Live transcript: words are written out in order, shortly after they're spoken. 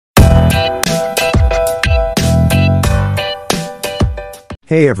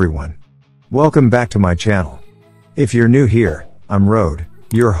Hey everyone. Welcome back to my channel. If you're new here, I'm Rhode,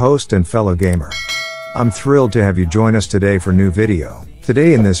 your host and fellow gamer. I'm thrilled to have you join us today for a new video.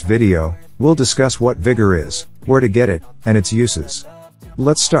 Today in this video, we'll discuss what Vigor is, where to get it, and its uses.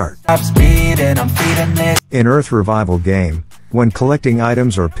 Let's start. In Earth Revival game, when collecting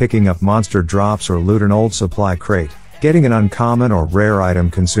items or picking up monster drops or loot an old supply crate, getting an uncommon or rare item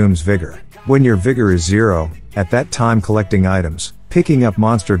consumes Vigor. When your Vigor is 0, at that time collecting items, picking up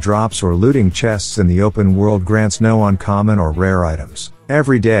monster drops or looting chests in the open world grants no uncommon or rare items.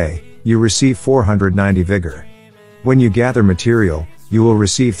 Every day, you receive 490 Vigor. When you gather material, you will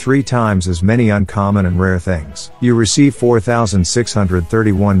receive 3 times as many uncommon and rare things. You receive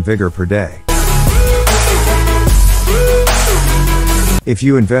 4,631 Vigor per day. If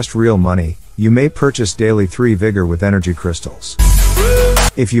you invest real money, you may purchase daily 3 Vigor with energy crystals.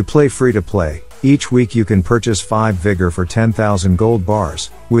 If you play free to play, each week you can purchase 5 Vigor for 10,000 gold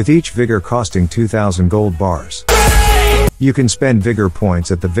bars, with each Vigor costing 2,000 gold bars. You can spend Vigor points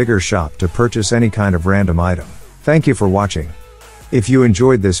at the Vigor shop to purchase any kind of random item. Thank you for watching. If you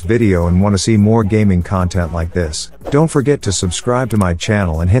enjoyed this video and want to see more gaming content like this, don't forget to subscribe to my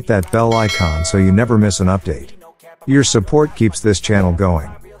channel and hit that bell icon so you never miss an update. Your support keeps this channel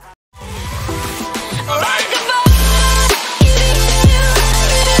going.